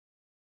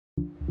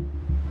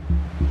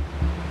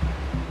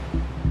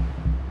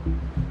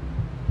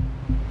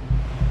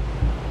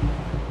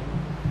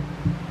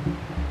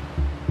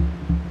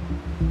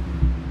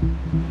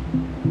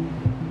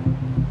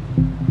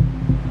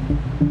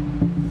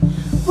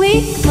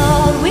We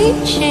clawed, we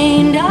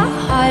chained our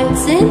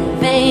hearts in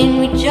vain.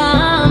 We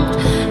jumped,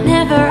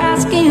 never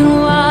asking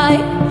why.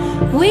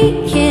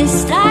 We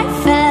kissed, I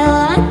fell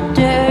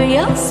under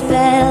your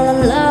spell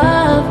of love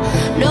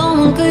no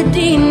one could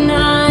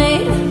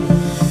deny.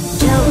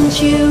 Don't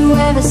you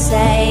ever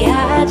say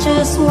I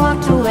just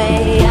walked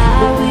away.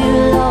 I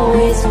will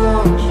always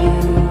want you.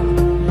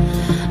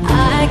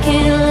 I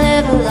can't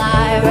live a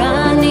lie,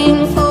 running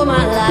for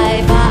my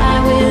life. I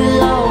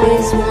will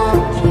always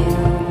want you.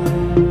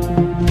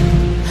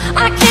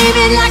 I came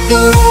in like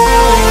a